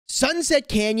Sunset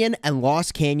Canyon and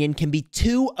Lost Canyon can be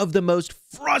two of the most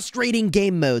frustrating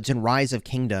game modes in Rise of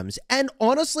Kingdoms, and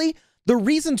honestly, the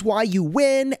reasons why you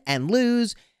win and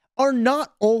lose are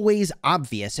not always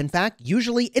obvious. In fact,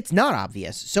 usually it's not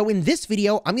obvious. So in this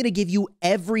video, I'm going to give you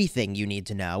everything you need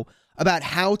to know about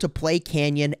how to play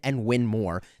Canyon and win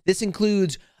more. This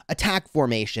includes attack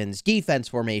formations, defense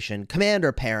formation,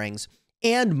 commander pairings,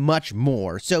 and much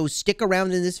more. So stick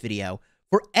around in this video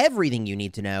for everything you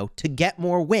need to know to get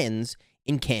more wins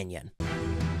in Canyon.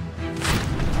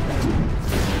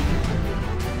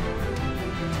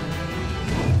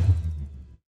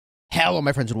 Hello,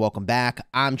 my friends, and welcome back.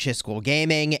 I'm Chisgule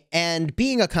Gaming, and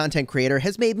being a content creator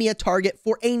has made me a target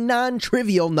for a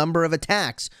non-trivial number of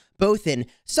attacks, both in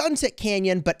Sunset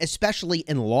Canyon, but especially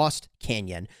in Lost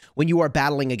Canyon, when you are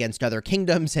battling against other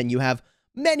kingdoms and you have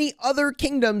many other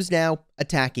kingdoms now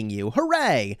attacking you.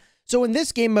 Hooray! So in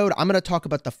this game mode, I'm going to talk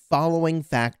about the following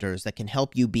factors that can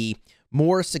help you be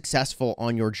more successful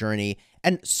on your journey,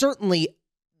 and certainly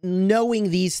knowing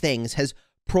these things has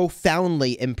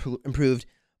profoundly improved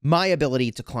my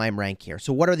ability to climb rank here.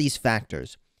 So what are these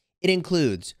factors? It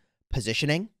includes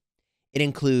positioning, it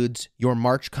includes your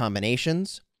march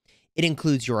combinations, it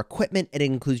includes your equipment, it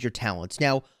includes your talents.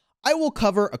 Now, I will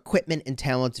cover equipment and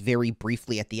talents very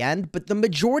briefly at the end, but the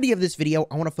majority of this video,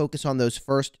 I want to focus on those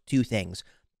first two things: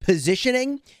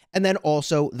 positioning and then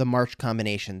also the march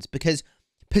combinations, because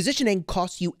positioning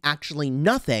costs you actually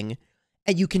nothing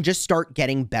and you can just start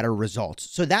getting better results.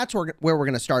 So that's where we're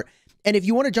going to start. And if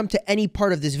you want to jump to any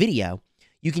part of this video,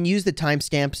 you can use the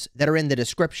timestamps that are in the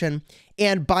description.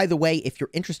 And by the way, if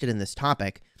you're interested in this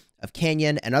topic of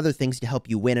Canyon and other things to help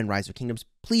you win in Rise of Kingdoms,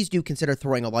 please do consider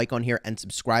throwing a like on here and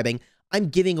subscribing. I'm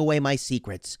giving away my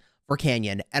secrets for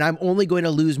Canyon, and I'm only going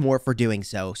to lose more for doing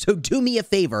so. So do me a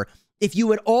favor. If you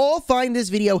would all find this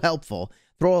video helpful,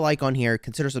 throw a like on here,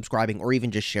 consider subscribing, or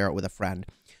even just share it with a friend.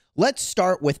 Let's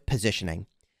start with positioning.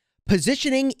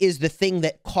 Positioning is the thing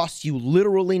that costs you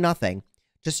literally nothing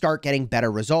to start getting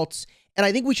better results, and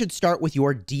I think we should start with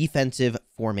your defensive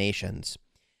formations.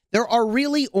 There are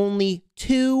really only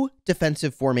two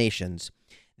defensive formations.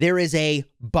 There is a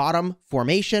bottom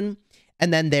formation,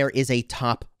 and then there is a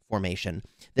top formation.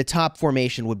 The top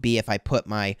formation would be if I put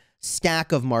my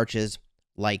stack of marches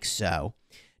like so.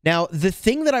 Now, the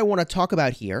thing that I want to talk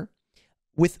about here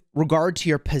with regard to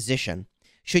your position,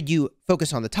 should you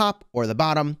focus on the top or the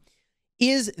bottom,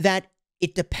 is that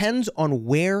it depends on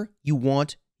where you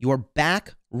want your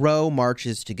back row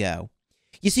marches to go.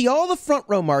 You see, all the front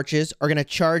row marches are going to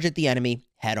charge at the enemy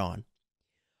head on.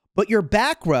 But your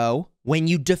back row, when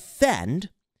you defend,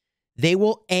 they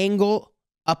will angle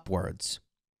upwards.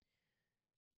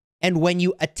 And when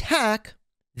you attack,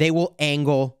 they will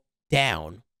angle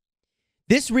down.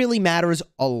 This really matters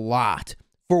a lot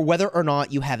for whether or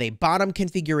not you have a bottom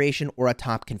configuration or a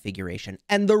top configuration.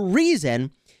 And the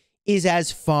reason is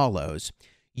as follows.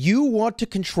 You want to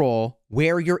control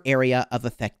where your area of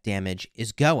effect damage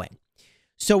is going.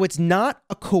 So it's not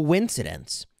a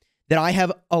coincidence that I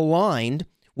have aligned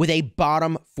with a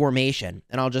bottom formation.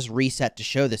 And I'll just reset to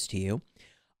show this to you.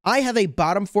 I have a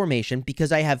bottom formation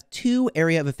because I have two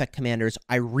area of effect commanders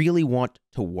I really want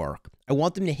to work. I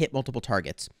want them to hit multiple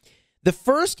targets. The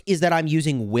first is that I'm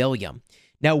using William.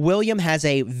 Now, William has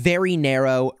a very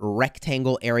narrow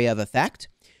rectangle area of effect.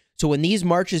 So when these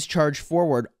marches charge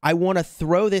forward, I want to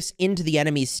throw this into the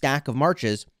enemy's stack of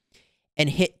marches and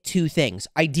hit two things.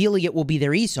 Ideally, it will be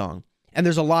their E-Song. And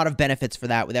there's a lot of benefits for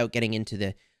that without getting into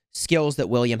the skills that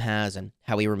William has and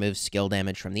how he removes skill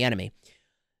damage from the enemy.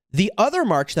 The other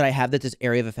march that I have that does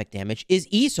area of effect damage is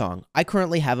E-Song. I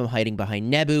currently have him hiding behind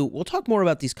Nebu. We'll talk more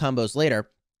about these combos later.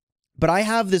 But I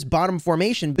have this bottom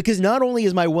formation because not only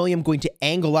is my William going to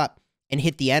angle up and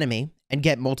hit the enemy and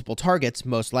get multiple targets,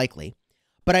 most likely,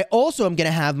 but I also am going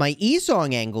to have my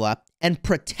E-Song angle up and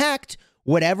protect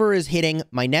whatever is hitting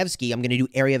my Nevsky. I'm going to do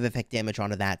area of effect damage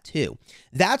onto that too.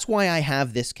 That's why I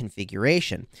have this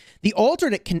configuration. The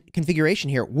alternate configuration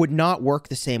here would not work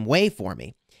the same way for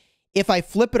me. If I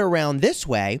flip it around this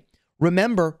way,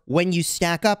 remember, when you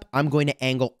stack up, I'm going to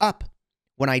angle up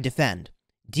when I defend.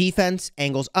 Defense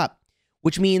angles up,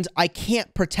 which means I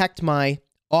can't protect my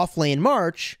off-lane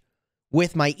march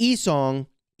with my E-Song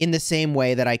in the same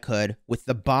way that I could with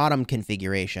the bottom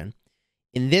configuration.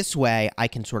 In this way, I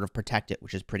can sort of protect it,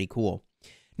 which is pretty cool.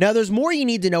 Now, there's more you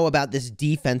need to know about this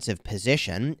defensive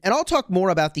position, and I'll talk more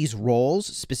about these roles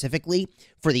specifically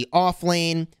for the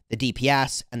off-lane, the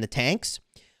DPS, and the tanks.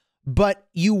 But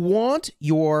you want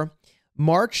your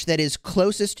march that is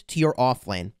closest to your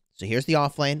off-lane. So here's the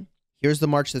off-lane. Here's the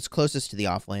march that's closest to the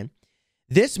off-lane.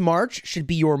 This march should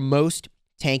be your most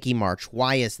tanky march.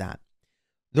 Why is that?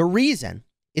 The reason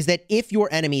is that if your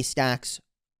enemy stacks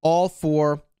all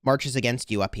 4 marches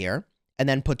against you up here and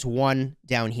then puts 1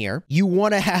 down here, you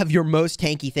want to have your most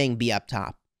tanky thing be up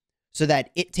top so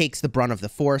that it takes the brunt of the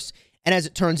force. And as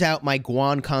it turns out, my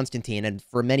Guan Constantine, and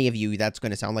for many of you, that's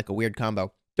going to sound like a weird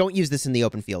combo. Don't use this in the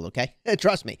open field, okay?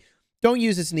 Trust me. Don't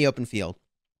use this in the open field.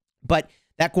 But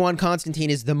that Guan Constantine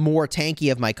is the more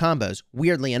tanky of my combos,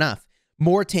 weirdly enough.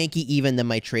 More tanky even than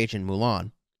my Trajan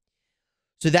Mulan.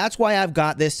 So that's why I've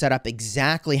got this set up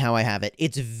exactly how I have it.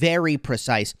 It's very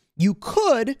precise. You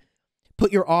could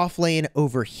put your off lane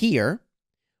over here,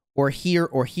 or here,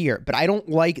 or here, but I don't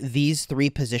like these 3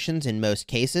 positions in most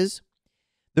cases.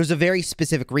 There's a very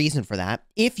specific reason for that.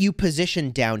 If you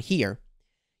position down here,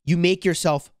 you make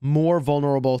yourself more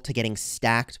vulnerable to getting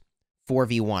stacked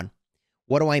 4v1.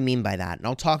 What do I mean by that? And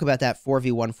I'll talk about that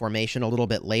 4v1 formation a little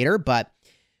bit later, but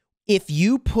if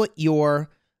you put your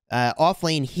off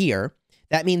lane here,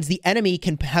 that means the enemy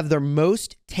can have their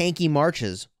most tanky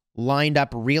marches lined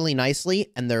up really nicely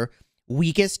and their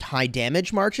weakest high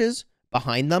damage marches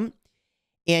behind them.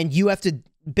 And you have to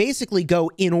basically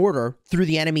go in order through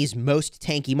the enemy's most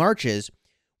tanky marches,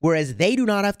 whereas they do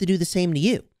not have to do the same to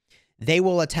you. They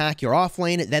will attack your off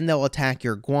lane, then they'll attack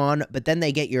your Guan, but then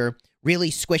they get your really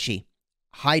squishy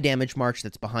high damage march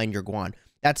that's behind your Guan.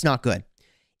 That's not good.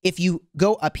 If you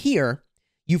go up here,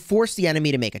 you force the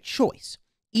enemy to make a choice.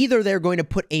 Either they're going to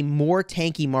put a more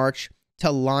tanky march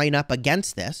to line up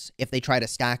against this if they try to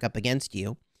stack up against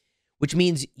you, which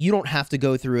means you don't have to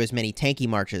go through as many tanky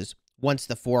marches once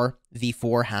the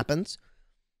 4v4 happens.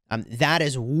 That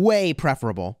is way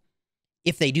preferable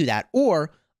if they do that.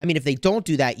 Or, I mean, if they don't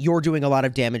do that, you're doing a lot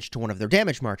of damage to one of their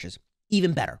damage marches.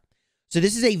 Even better. So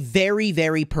this is a very,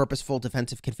 very purposeful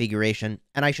defensive configuration,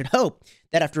 and I should hope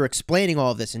that after explaining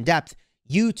all of this in depth,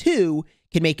 you too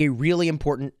can make a really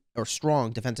important or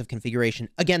strong defensive configuration.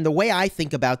 Again, the way I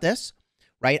think about this,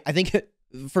 right, I think,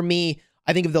 for me,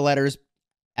 I think of the letters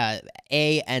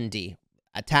A and D.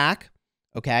 Attack,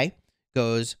 okay,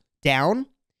 goes down,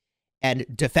 and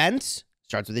defense,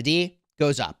 starts with a D,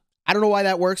 goes up. I don't know why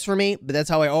that works for me, but that's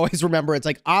how I always remember. It's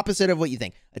like opposite of what you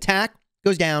think. Attack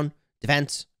goes down,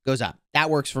 defense goes up. That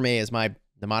works for me as my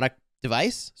mnemonic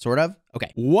device, sort of.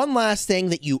 Okay. One last thing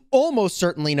that you almost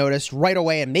certainly noticed right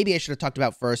away, and maybe I should have talked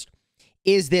about first,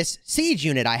 is this siege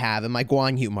unit I have in my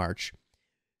Guan Yu march.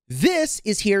 This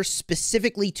is here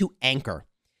specifically to anchor.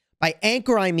 By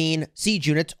anchor, I mean siege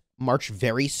units march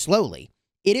very slowly.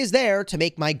 It is there to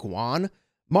make my Guan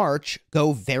march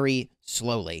go very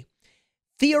slowly.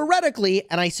 Theoretically,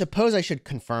 and I suppose I should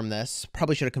confirm this,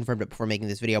 probably should have confirmed it before making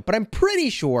this video, but I'm pretty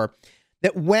sure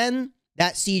that when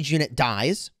that siege unit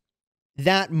dies,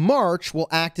 that march will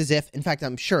act as if, in fact,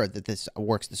 I'm sure that this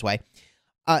works this way,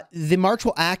 the march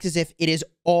will act as if it is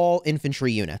all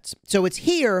infantry units. So it's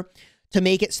here to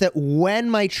make it so that when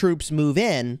my troops move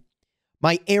in,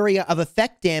 my area of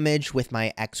effect damage with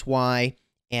my XY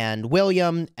and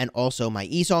William and also my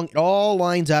Isong, it all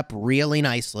lines up really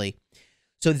nicely.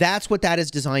 So that's what that is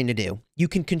designed to do. You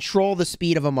can control the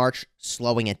speed of a march,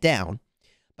 slowing it down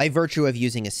by virtue of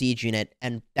using a siege unit,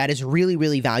 and that is really,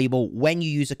 really valuable when you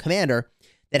use a commander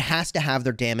that has to have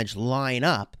their damage line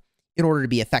up in order to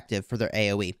be effective for their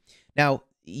AoE. Now,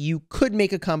 you could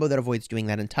make a combo that avoids doing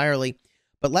that entirely,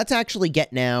 but let's actually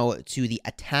get now to the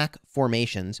attack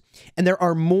formations. And there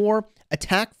are more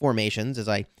attack formations, as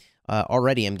I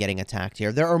already am getting attacked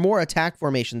here. There are more attack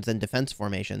formations than defense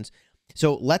formations.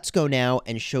 So let's go now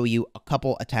and show you a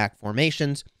couple attack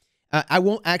formations. I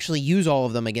won't actually use all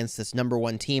of them against this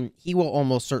 #1 team. He will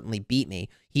almost certainly beat me,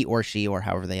 he or she, or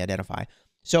however they identify.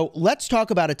 So let's talk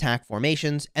about attack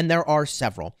formations, and there are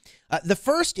several. The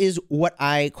first is what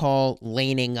I call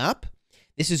laning up.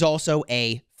 This is also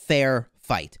a fair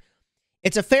fight.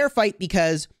 It's a fair fight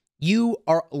because you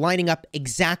are lining up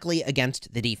exactly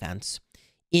against the defense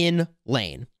in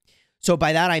lane. So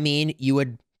by that I mean you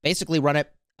would basically run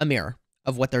it a mirror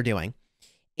of what they're doing.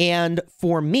 And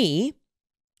for me,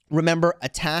 remember,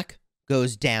 attack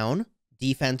goes down,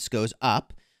 defense goes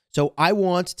up. So I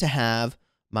want to have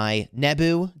my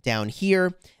Nebu down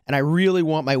here, and I really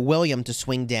want my William to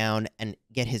swing down and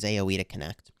get his AoE to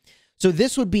connect. So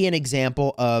this would be an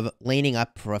example of laning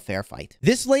up for a fair fight.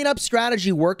 This lane up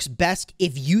strategy works best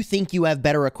if you think you have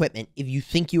better equipment. If you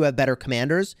think you have better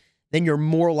commanders, then you're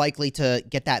more likely to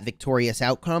get that victorious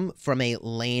outcome from a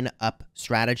lane up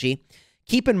strategy.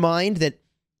 Keep in mind that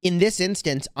in this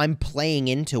instance, I'm playing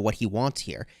into what he wants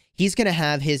here. He's going to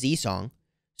have his Isong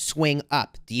swing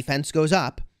up. Defense goes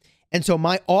up. And so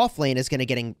my off lane is going to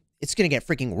get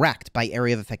freaking wrecked by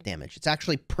area of effect damage. It's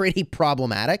actually pretty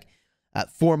problematic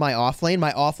for my off lane.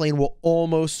 My off lane will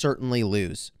almost certainly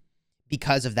lose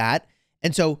because of that.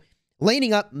 And so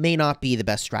Laning up may not be the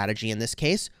best strategy in this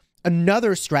case.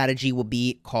 Another strategy will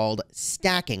be called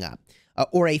stacking up,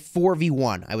 or a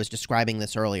 4v1. I was describing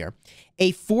this earlier.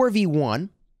 A 4v1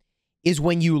 is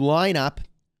when you line up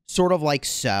sort of like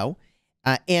so,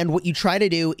 and what you try to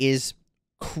do is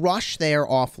crush their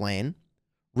off lane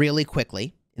really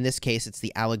quickly. In this case, it's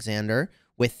the Alexander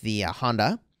with the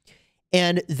Honda.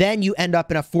 And then you end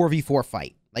up in a 4v4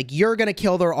 fight. Like, you're going to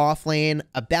kill their off lane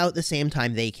about the same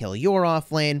time they kill your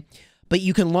off lane. But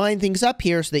you can line things up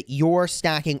here so that you're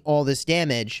stacking all this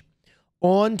damage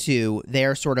onto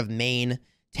their sort of main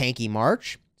tanky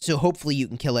March. So hopefully you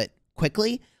can kill it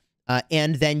quickly.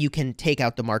 And then you can take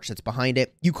out the March that's behind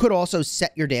it. You could also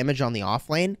set your damage on the off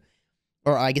lane.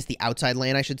 Or I guess the outside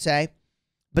lane, I should say.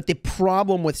 But the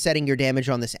problem with setting your damage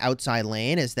on this outside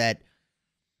lane is that,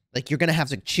 like, you're going to have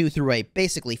to chew through a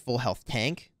basically full health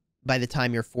tank by the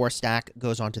time your 4 stack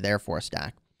goes onto their 4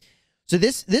 stack. So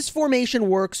this formation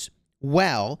works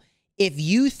well if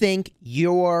you think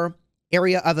your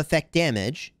area of effect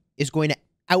damage is going to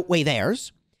outweigh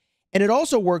theirs. And it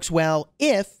also works well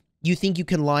if you think you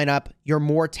can line up your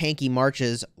more tanky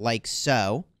marches like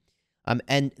so.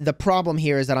 And the problem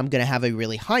here is that I'm going to have a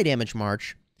really high damage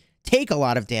march take a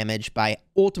lot of damage by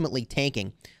ultimately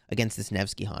tanking against this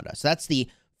Nevsky Honda. So that's the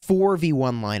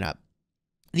 4v1 lineup.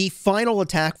 The final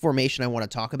attack formation I want to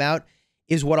talk about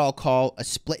is what I'll call a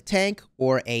split tank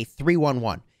or a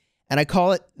 3-1-1. And I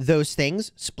call it those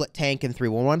things, split tank and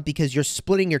 3-1-1, because you're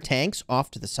splitting your tanks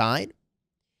off to the side,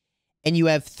 and you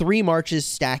have 3 marches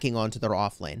stacking onto their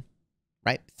off lane,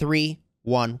 right?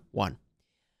 3-1-1.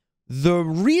 The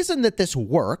reason that this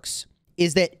works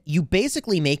is that you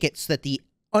basically make it so that the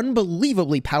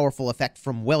unbelievably powerful effect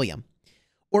from William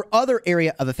or other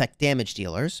area of effect damage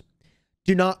dealers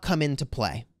do not come into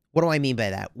play. What do I mean by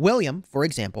that? William, for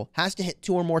example, has to hit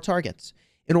 2 or more targets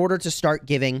in order to start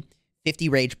giving 50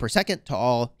 rage per second to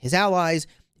all his allies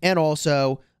and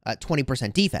also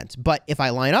 20% defense. But if I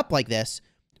line up like this,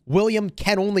 William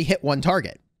can only hit 1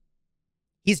 target.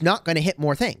 He's not going to hit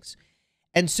more things.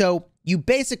 And so you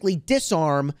basically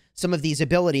disarm some of these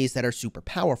abilities that are super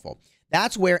powerful.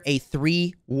 That's where a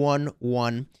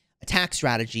 3-1-1 attack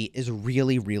strategy is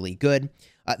really, really good.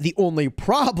 The only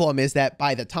problem is that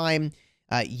by the time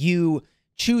you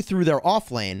chew through their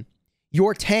off lane,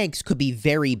 your tanks could be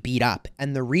very beat up.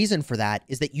 And the reason for that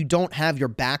is that you don't have your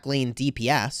back lane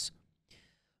DPS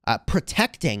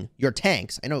protecting your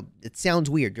tanks. I know it sounds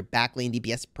weird, your back lane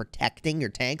DPS protecting your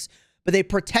tanks, but they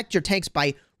protect your tanks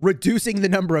by reducing the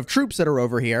number of troops that are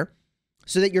over here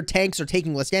so that your tanks are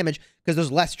taking less damage because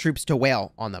there's less troops to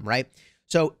wail on them, right?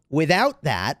 So without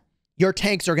that, your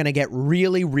tanks are going to get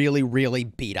really, really, really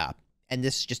beat up. And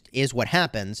this just is what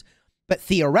happens. But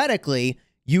theoretically,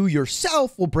 you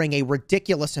yourself will bring a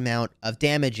ridiculous amount of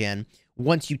damage in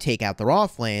once you take out their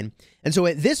off lane. And so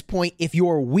at this point, if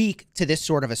you're weak to this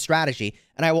sort of a strategy,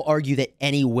 and I will argue that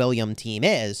any William team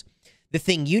is, the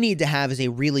thing you need to have is a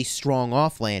really strong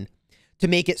off lane to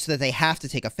make it so that they have to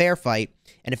take a fair fight.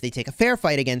 And if they take a fair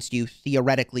fight against you,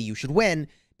 theoretically you should win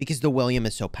because the William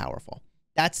is so powerful.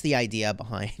 That's the idea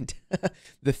behind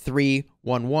the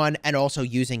 3-1-1 and also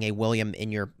using a William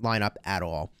in your lineup at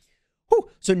all. Whew.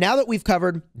 So now that we've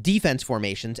covered defense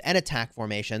formations and attack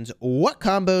formations, what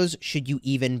combos should you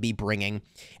even be bringing?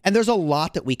 And there's a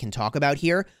lot that we can talk about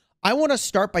here. I want to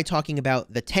start by talking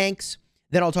about the tanks,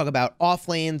 then I'll talk about off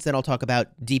lanes, then I'll talk about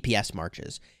DPS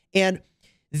marches. And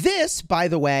this, by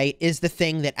the way, is the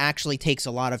thing that actually takes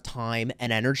a lot of time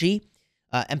and energy.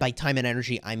 And by time and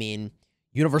energy, I mean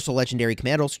Universal Legendary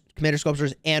Commander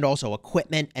Sculptures and also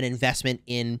equipment and investment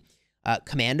in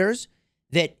commanders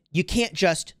that you can't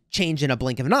just change in a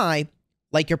blink of an eye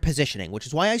like your positioning, which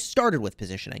is why I started with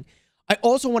positioning. I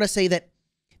also want to say that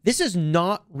this is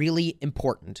not really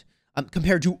important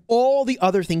compared to all the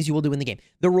other things you will do in the game.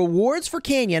 The rewards for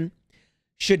Canyon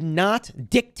should not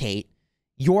dictate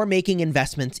your making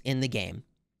investments in the game.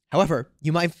 However,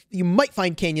 you might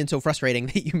find Canyon so frustrating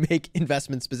that you make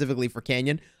investments specifically for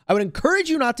Canyon. I would encourage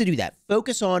you not to do that.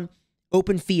 Focus on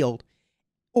open field,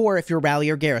 or if you're Rally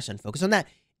or Garrison, focus on that.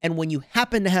 And when you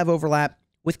happen to have overlap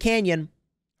with Canyon,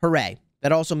 hooray.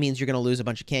 That also means you're going to lose a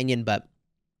bunch of Canyon, but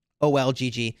oh well,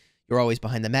 GG. You're always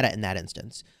behind the meta in that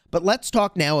instance. But let's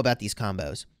talk now about these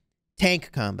combos.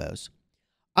 Tank combos.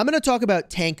 I'm going to talk about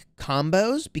tank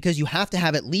combos because you have to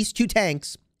have at least 2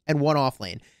 tanks and 1 off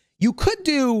lane. You could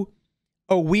do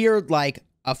a weird, like,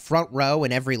 a front row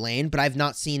in every lane, but I've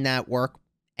not seen that work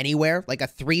anywhere. Like a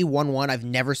 3-1-1 I've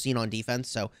never seen on defense,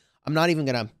 so I'm not even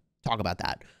going to talk about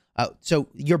that. So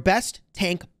your best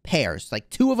tank pairs, like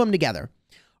 2 of them together,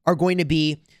 are going to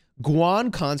be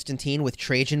Guan Constantine with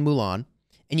Trajan Mulan.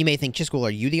 And you may think, Chisgule,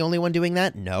 are you the only one doing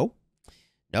that? No.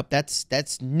 Nope,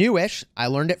 that's newish. I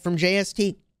learned it from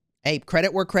JST. Hey,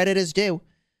 credit where credit is due.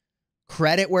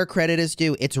 Credit where credit is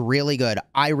due. It's really good.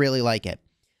 I really like it.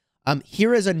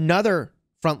 Here is another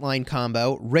frontline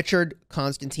combo: Richard,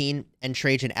 Constantine, and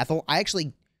Trajan Ethel.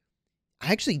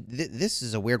 This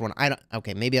is a weird one.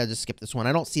 Okay, maybe I'll just skip this one.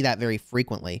 I don't see that very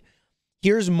frequently.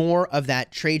 Here's more of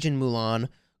that Trajan Mulan,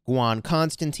 Guan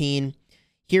Constantine.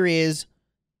 Here is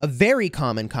a very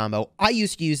common combo. I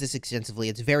used to use this extensively.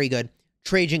 It's very good.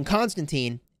 Trajan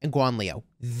Constantine and Guan Leo.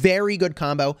 Very good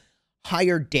combo.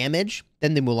 Higher damage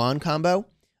than the Mulan combo,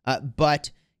 but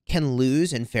can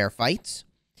lose in fair fights.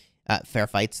 Fair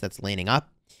fights, that's laning up.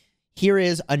 Here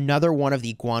is another one of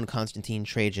the Guan Constantine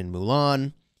Trajan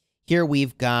Mulan. Here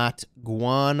we've got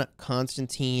Guan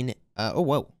Constantine.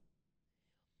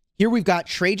 Here we've got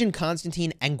Trajan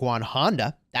Constantine and Guan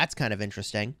Honda. That's kind of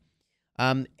interesting.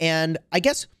 And I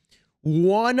guess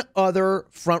one other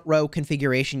front row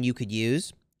configuration you could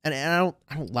use, and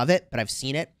I don't love it, but I've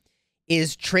seen it,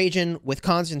 is Trajan with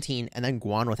Constantine and then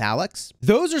Guan with Alex.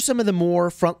 Those are some of the more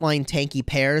frontline tanky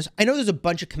pairs. I know there's a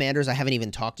bunch of commanders I haven't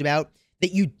even talked about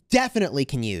that you definitely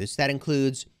can use. That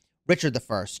includes Richard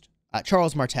I,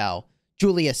 Charles Martel,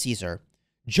 Julius Caesar,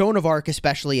 Joan of Arc,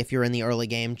 especially if you're in the early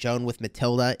game. Joan with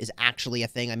Matilda is actually a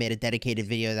thing. I made a dedicated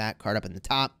video of that, card up in the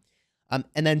top.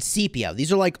 And then Scipio.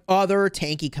 These are like other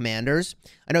tanky commanders.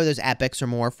 I know those epics are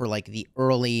more for like the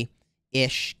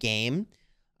early-ish game.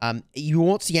 You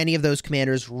won't see any of those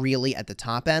commanders really at the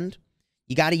top end.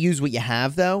 You got to use what you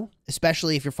have, though,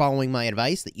 especially if you're following my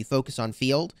advice that you focus on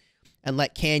field and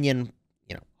let Canyon,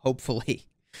 hopefully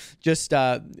just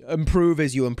improve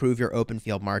as you improve your open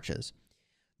field marches.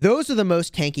 Those are the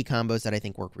most tanky combos that I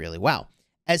think work really well.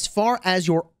 As far as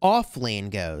your off lane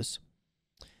goes,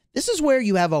 this is where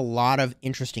you have a lot of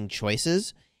interesting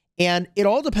choices, and it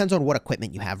all depends on what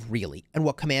equipment you have, really, and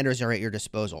what commanders are at your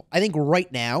disposal. I think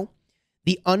right now,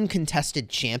 the uncontested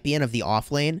champion of the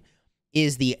offlane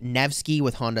is the Nevsky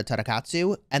with Honda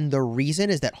Tadakatsu, and the reason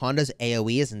is that Honda's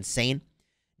AoE is insane.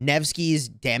 Nevsky's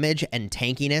damage and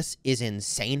tankiness is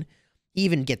insane. He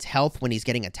even gets health when he's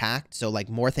getting attacked, so like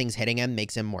more things hitting him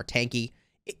makes him more tanky.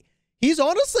 He's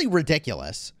honestly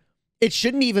ridiculous. It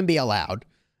shouldn't even be allowed.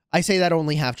 I say that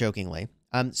only half-jokingly.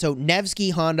 So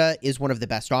Nevsky Honda is one of the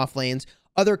best offlanes.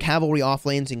 Other cavalry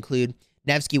offlanes include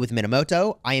Nevsky with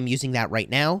Minamoto. I am using that right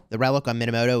now. The relic on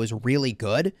Minamoto is really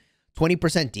good.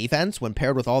 20% defense when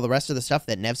paired with all the rest of the stuff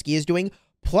that Nevsky is doing,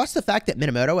 plus the fact that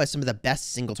Minamoto has some of the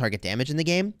best single target damage in the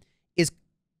game, is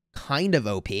kind of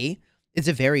OP. It's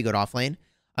a very good offlane.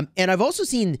 And I've also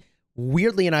seen,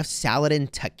 weirdly enough, Saladin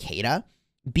Takeda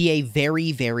be a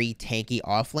very, very tanky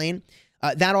offlane.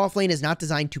 That offlane is not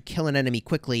designed to kill an enemy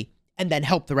quickly and then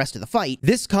help the rest of the fight.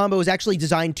 This combo is actually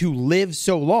designed to live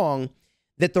so long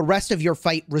that the rest of your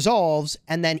fight resolves,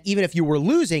 and then even if you were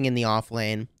losing in the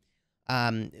offlane,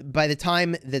 by the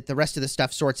time that the rest of the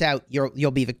stuff sorts out,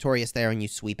 you'll be victorious there and you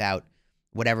sweep out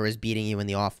whatever is beating you in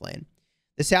the offlane.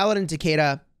 The Saladin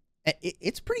Takeda,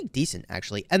 it's pretty decent,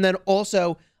 actually. And then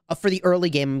also, for the early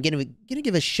game, I'm gonna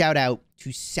give a shout out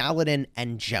to Saladin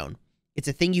and Joan. It's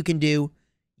a thing you can do.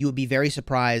 You would be very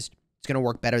surprised. It's going to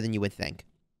work better than you would think.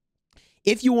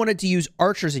 If you wanted to use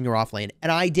archers in your offlane,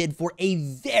 and I did for a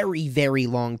very, very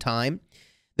long time,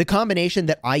 the combination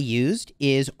that I used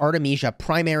is Artemisia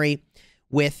primary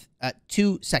with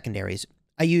 2 secondaries.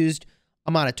 I used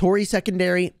Amanatori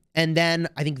secondary, and then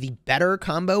I think the better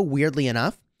combo, weirdly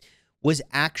enough, was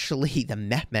actually the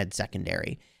Mehmed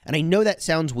secondary. And I know that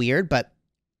sounds weird, but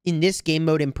in this game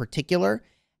mode in particular,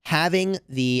 having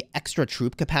the extra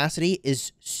troop capacity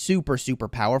is super, super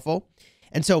powerful.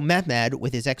 And so Mehmed,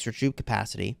 with his extra troop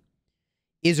capacity,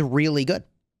 is really good.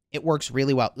 It works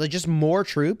really well. Just more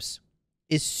troops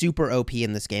is super OP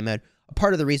in this game mode. A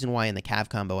part of the reason why in the Cav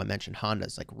combo I mentioned Honda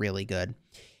is like really good.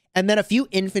 And then a few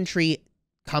infantry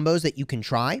combos that you can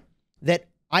try that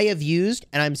I have used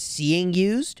and I'm seeing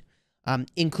used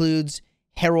includes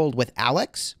Herald with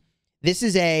Alex. This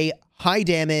is a high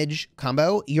damage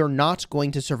combo. You're not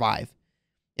going to survive.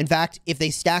 In fact, if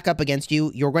they stack up against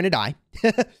you, you're going to die.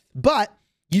 But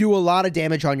you do a lot of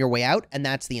damage on your way out, and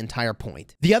that's the entire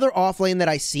point. The other offlane that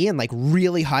I see in like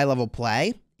really high level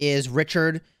play is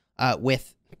Richard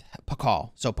with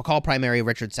Pakal. So Pakal primary,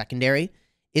 Richard secondary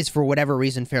is for whatever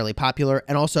reason fairly popular.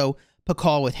 And also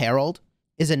Pakal with Herald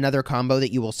is another combo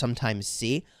that you will sometimes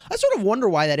see. I sort of wonder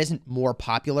why that isn't more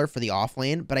popular for the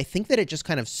offlane, but I think that it just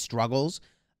kind of struggles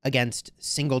against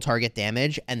single target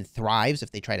damage and thrives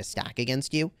if they try to stack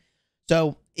against you.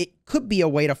 So it could be a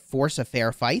way to force a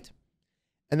fair fight.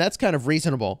 And that's kind of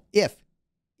reasonable if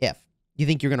you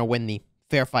think you're going to win the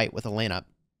fair fight with a lane up.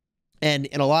 And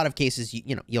in a lot of cases,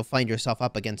 you'll find yourself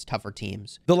up against tougher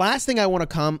teams. The last thing I want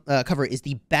to cover is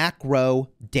the back row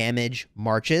damage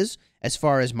marches as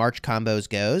far as march combos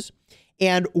goes.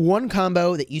 And one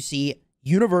combo that you see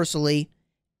universally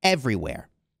everywhere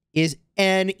is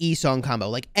an Esong combo.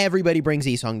 Like, everybody brings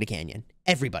Esong to Canyon.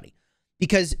 Everybody.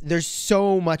 Because there's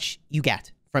so much you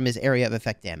get from his area of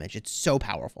effect damage. It's so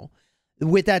powerful.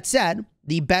 With that said,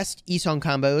 the best Esong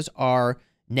combos are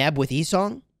Neb with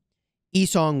Esong,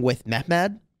 Esong with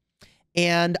Mehmed,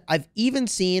 and I've even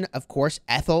seen, of course,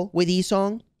 Ethel with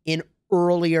Esong in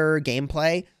earlier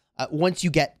gameplay. Once you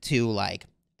get to, like,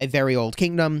 a very old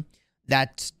kingdom,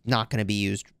 that's not going to be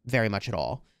used very much at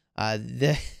all.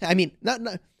 I mean,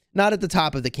 not at the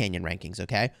top of the Canyon rankings,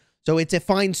 okay? So it's a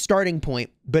fine starting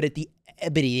point, but at the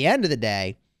end of the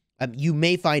day, you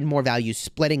may find more value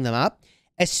splitting them up,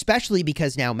 especially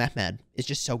because now Mehmed is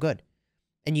just so good.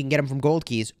 And you can get him from gold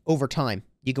keys over time.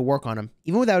 You can work on him.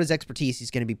 Even without his expertise,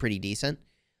 he's going to be pretty decent.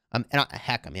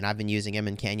 Heck, I mean, I've been using him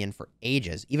in Canyon for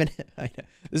ages. Even,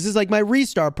 this is like my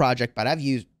restart project, but I've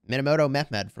used Minamoto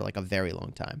Mehmed for like a very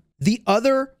long time. The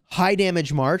other high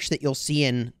damage march that you'll see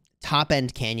in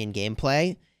top-end Canyon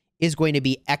gameplay is going to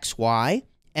be XY.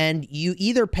 And you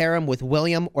either pair him with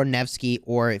William or Nevsky,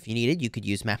 or if you needed, you could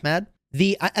use Mehmed.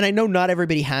 And I know not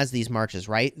everybody has these marches,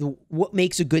 right? What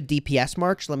makes a good DPS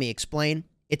march? Let me explain.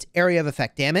 It's area of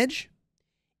effect damage.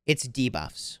 It's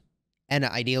debuffs. And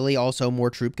ideally, also more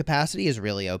troop capacity is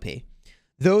really OP.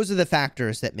 Those are the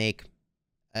factors that make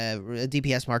a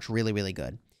DPS march really, really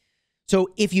good. So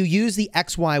if you use the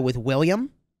XY with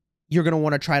William, you're going to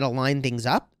want to try to line things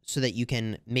up so that you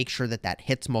can make sure that that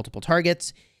hits multiple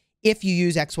targets. If you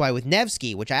use XY with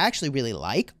Nevsky, which I actually really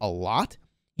like a lot,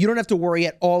 you don't have to worry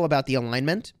at all about the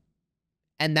alignment.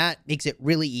 And that makes it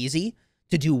really easy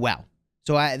to do well.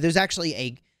 So there's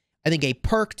actually I think a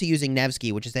perk to using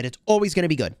Nevsky, which is that it's always going to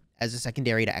be good as a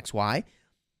secondary to XY.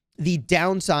 The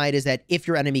downside is that if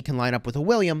your enemy can line up with a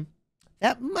William,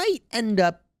 that might end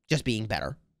up just being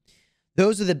better.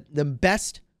 Those are the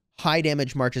best high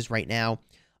damage marches right now.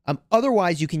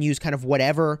 Otherwise, you can use kind of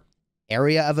whatever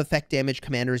area of effect damage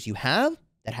commanders you have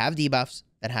that have debuffs,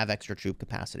 that have extra troop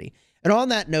capacity. And on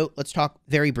that note, let's talk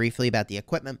very briefly about the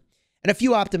equipment and a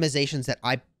few optimizations that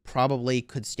I probably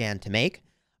could stand to make.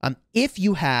 If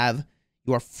you have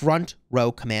your front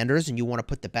row commanders and you want to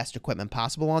put the best equipment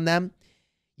possible on them,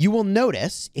 you will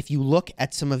notice, if you look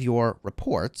at some of your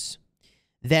reports,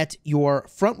 that your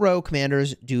front row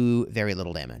commanders do very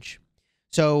little damage.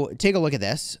 So take a look at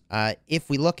this. If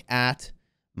we look at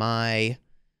my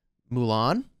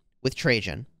Mulan with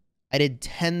Trajan, I did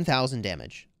 10,000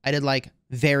 damage. I did like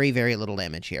very, very little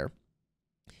damage here.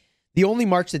 The only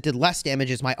march that did less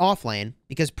damage is my offlane,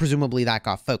 because presumably that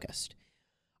got focused.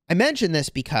 I mention this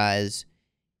because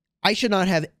I should not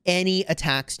have any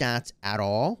attack stats at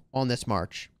all on this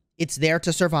march. It's there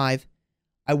to survive.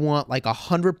 I want like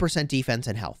 100% defense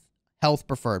and health. Health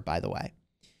preferred, by the way.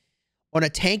 On a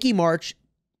tanky march,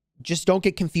 just don't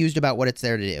get confused about what it's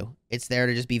there to do. It's there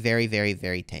to just be very, very,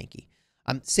 very tanky.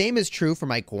 Same is true for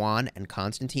my Guan and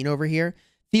Constantine over here.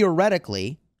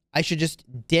 Theoretically, I should just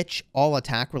ditch all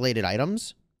attack-related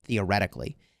items,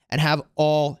 theoretically, and have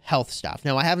all health stuff.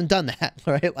 Now, I haven't done that,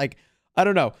 right? Like, I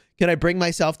don't know. Can I bring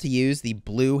myself to use the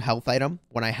blue health item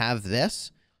when I have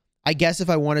this? I guess if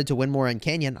I wanted to win more in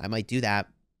Canyon, I might do that,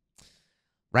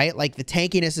 right? Like, the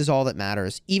tankiness is all that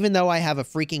matters. Even though I have a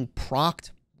freaking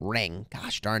procced ring.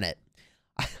 Gosh darn it.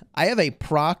 I have a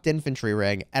procced infantry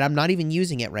ring, and I'm not even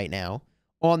using it right now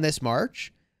on this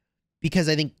march, because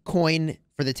I think coin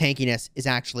for the tankiness is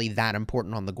actually that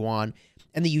important on the Guan,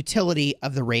 and the utility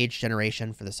of the rage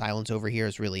generation for the silence over here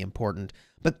is really important.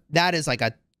 But that is like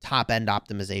a top-end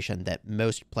optimization that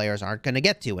most players aren't going to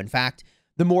get to. In fact,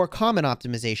 the more common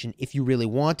optimization, if you really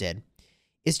wanted,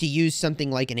 is to use something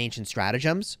like an Ancient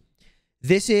Stratagems.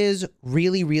 This is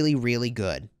really, really, really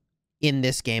good in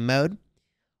this game mode,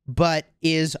 but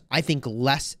is, I think,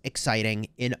 less exciting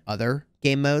in other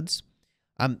game modes.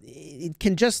 It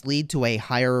can just lead to a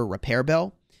higher repair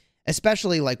bill,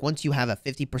 especially like once you have a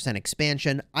 50%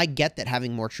 expansion. I get that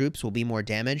having more troops will be more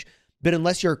damage, but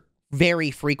unless you're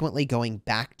very frequently going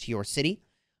back to your city,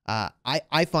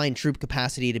 I find troop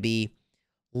capacity to be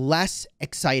less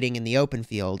exciting in the open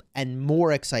field and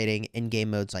more exciting in game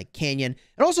modes like Canyon,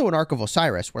 and also in Ark of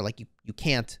Osiris, where like you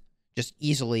can't just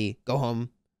easily go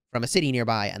home from a city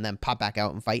nearby and then pop back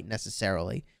out and fight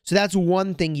necessarily. So that's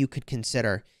one thing you could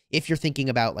consider if you're thinking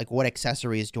about like what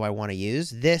accessories do I want to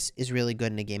use. This is really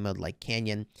good in a game mode like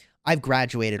Canyon. I've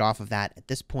graduated off of that at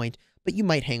this point, but you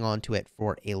might hang on to it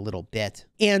for a little bit.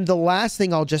 And the last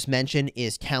thing I'll just mention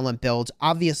is talent builds.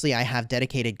 Obviously, I have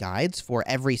dedicated guides for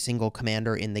every single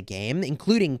commander in the game,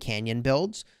 including Canyon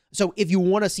builds. So if you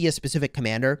want to see a specific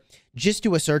commander, just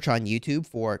do a search on YouTube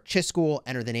for Chisgule,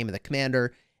 enter the name of the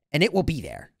commander, and it will be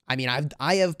there. I mean,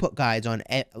 I have put guides on,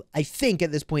 I think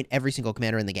at this point, every single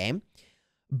commander in the game.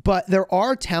 But there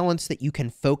are talents that you can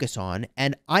focus on,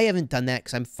 and I haven't done that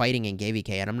because I'm fighting in GVK,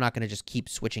 and I'm not going to just keep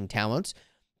switching talents.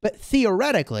 But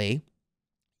theoretically,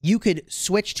 you could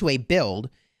switch to a build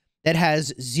that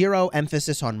has 0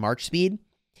 emphasis on march speed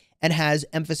and has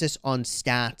emphasis on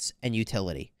stats and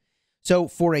utility. So,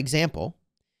 for example,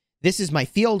 this is my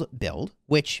field build,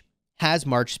 which has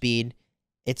march speed.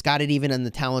 It's got it even in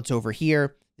the talents over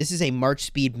here. This is a march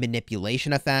speed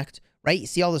manipulation effect, right? You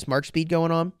see all this march speed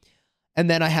going on? And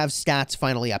then I have stats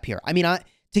finally up here. I mean,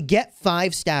 to get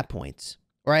 5 stat points,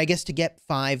 or I guess to get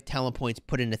 5 talent points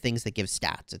put into things that give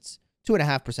stats, it's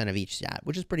 2.5% of each stat,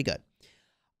 which is pretty good.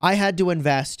 I had to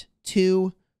invest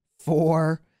 2,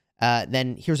 4,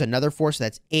 then here's another 4, so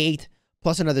that's 8,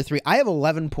 plus another 3. I have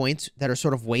 11 points that are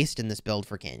sort of waste in this build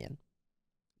for Canyon.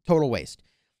 Total waste.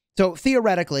 So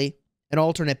theoretically, an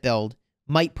alternate build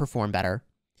might perform better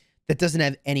that doesn't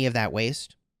have any of that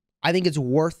waste. I think it's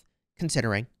worth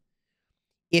considering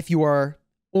if you are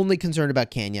only concerned about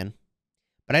Canyon,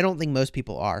 but I don't think most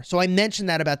people are. So I mentioned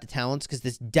that about the talents because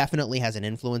this definitely has an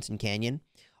influence in Canyon.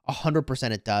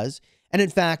 100% it does. And in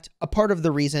fact, a part of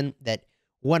the reason that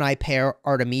when I pair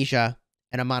Artemisia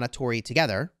and Amanatori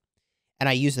together, and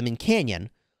I use them in Canyon,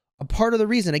 a part of the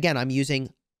reason, again, I'm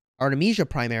using Artemisia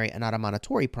primary and not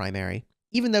Amanatori primary,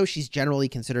 even though she's generally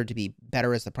considered to be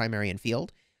better as the primary in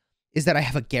field, is that I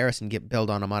have a garrison build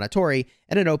on Amanatori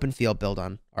and an open field build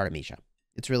on Artemisia.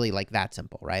 It's really like that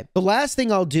simple, right? The last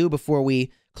thing I'll do before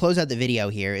we close out the video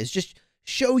here is just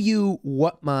show you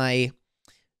what my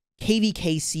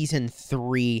KVK Season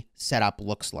 3 setup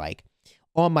looks like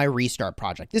on my restart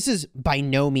project. This is by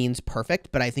no means perfect,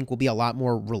 but I think will be a lot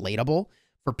more relatable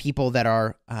for people that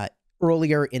are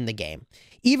earlier in the game.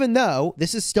 Even though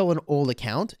this is still an old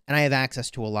account and I have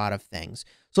access to a lot of things.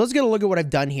 So let's get a look at what I've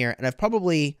done here. And I've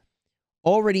probably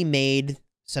already made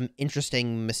some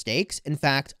interesting mistakes. In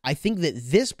fact, I think that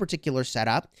this particular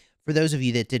setup, for those of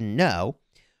you that didn't know,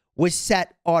 was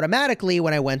set automatically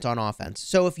when I went on offense.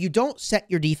 So if you don't set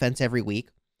your defense every week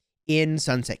in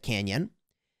Sunset Canyon,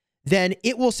 then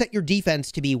it will set your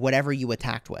defense to be whatever you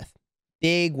attacked with.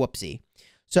 Big whoopsie.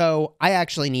 So I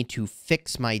actually need to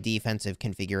fix my defensive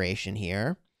configuration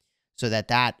here so that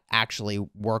that actually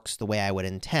works the way I would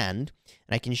intend.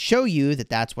 And I can show you that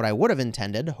that's what I would have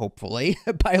intended, hopefully,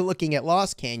 by looking at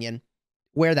Lost Canyon,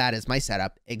 where that is my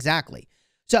setup exactly.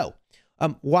 So,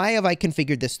 why have I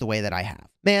configured this the way that I have?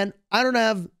 Man, I don't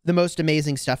have the most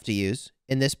amazing stuff to use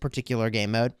in this particular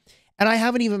game mode, and I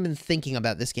haven't even been thinking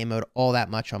about this game mode all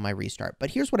that much on my restart.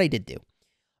 But here's what I did do.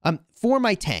 For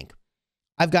my tank,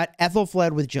 I've got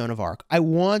Ethelfled with Joan of Arc. I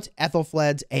want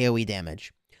Ethelfled's AoE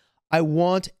damage. I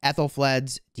want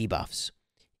Ethelfled's debuffs.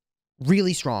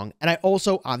 Really strong. And I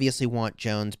also obviously want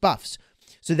Joan's buffs.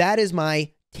 So that is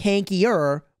my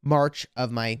tankier march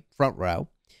of my front row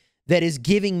that is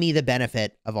giving me the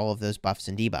benefit of all of those buffs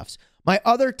and debuffs. My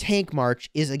other tank march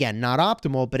is, again, not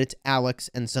optimal, but it's Alex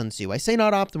and Sun Tzu. I say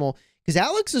not optimal because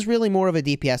Alex is really more of a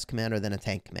DPS commander than a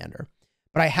tank commander.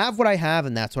 But I have what I have,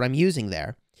 and that's what I'm using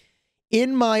there.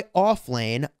 In my off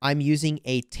lane, I'm using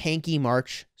a tanky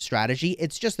march strategy.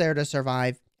 It's just there to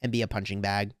survive and be a punching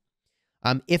bag.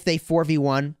 If they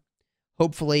 4v1,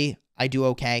 hopefully I do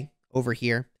okay over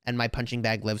here, and my punching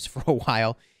bag lives for a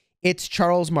while. It's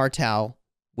Charles Martel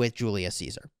with Julius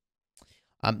Caesar.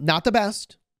 Not the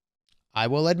best, I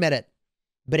will admit it,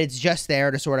 but it's just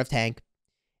there to sort of tank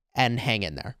and hang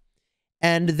in there.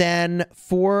 And then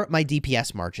for my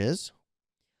DPS marches,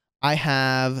 I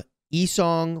have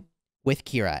Isong with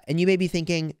Kira. And you may be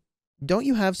thinking, don't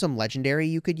you have some legendary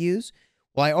you could use?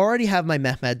 Well, I already have my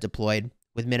Mehmed deployed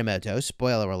with Minamoto,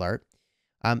 spoiler alert.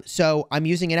 So I'm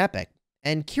using an epic.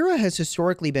 And Kira has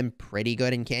historically been pretty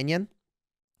good in Canyon.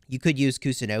 You could use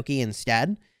Kusunoki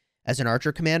instead as an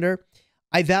archer commander.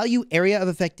 I value area of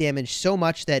effect damage so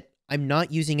much that I'm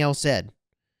not using El Cid.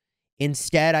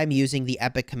 Instead, I'm using the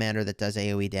epic commander that does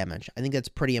AoE damage. I think that's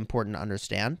pretty important to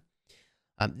understand.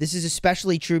 This is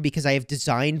especially true because I have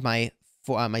designed my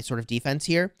sort of defense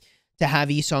here to have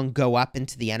Isong go up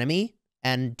into the enemy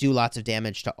and do lots of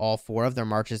damage to all 4 of their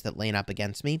marches that lane up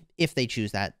against me, if they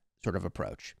choose that sort of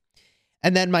approach.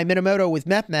 And then my Minamoto with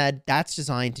Mehmed, that's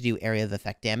designed to do area of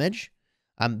effect damage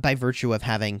by virtue of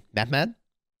having Mehmed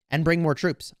and bring more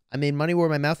troops. I mean, money where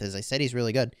my mouth is. I said he's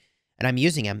really good. and I'm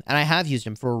using him, and I have used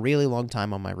him for a really long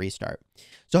time on my restart.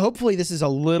 So hopefully this is a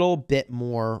little bit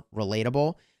more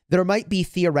relatable. There might be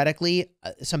theoretically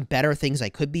some better things I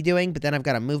could be doing, but then I've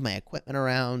got to move my equipment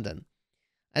around, and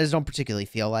I just don't particularly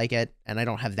feel like it, and I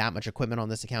don't have that much equipment on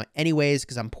this account anyways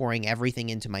because I'm pouring everything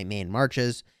into my main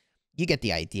marches. You get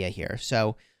the idea here.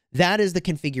 So that is the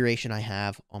configuration I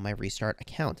have on my restart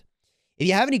account. If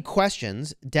you have any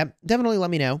questions, definitely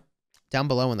let me know down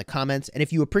below in the comments. And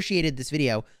if you appreciated this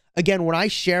video, again, when I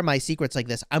share my secrets like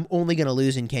this, I'm only going to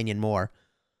lose in Canyon more.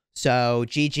 So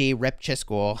GG, rip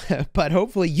Chisgule, but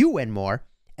hopefully you win more.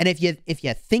 And if you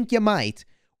think you might,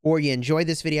 or you enjoyed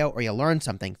this video, or you learned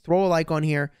something, throw a like on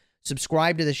here,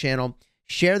 subscribe to the channel,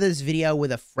 share this video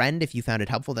with a friend if you found it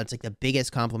helpful. That's like the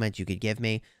biggest compliment you could give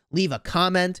me. Leave a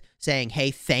comment saying,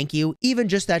 hey, thank you. Even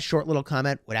just that short little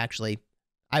comment would actually,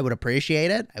 I would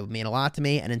appreciate it. It would mean a lot to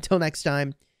me. And until next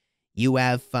time, you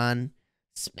have fun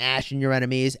smashing your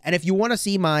enemies. And if you want to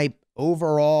see my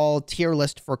overall tier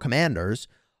list for commanders,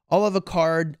 I'll have a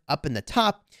card up in the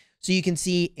top so you can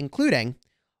see, including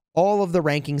all of the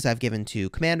rankings I've given to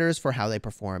commanders for how they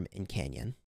perform in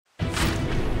Canyon.